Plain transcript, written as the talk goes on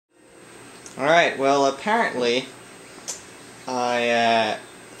Alright, well apparently I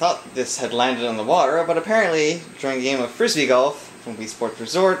thought this had landed on the water, but apparently during a game of Frisbee Golf from Wii Sports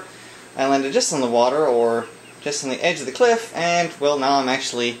Resort, I landed just on the water, or just on the edge of the cliff, and well, now I'm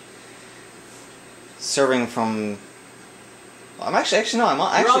actually serving from... I'm actually no, I'm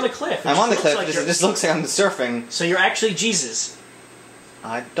on... You're on the cliff. I'm on the cliff because it just looks like I'm surfing. So you're actually Jesus.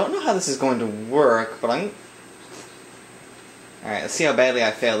 I don't know how this is going to work, but I'm... Alright, let's see how badly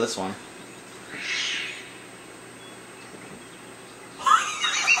I fail this one.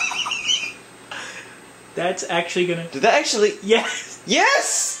 That's actually gonna... Did that actually... Yes!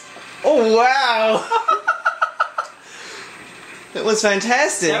 Yes! Oh, wow! That was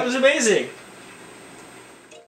fantastic! That was amazing!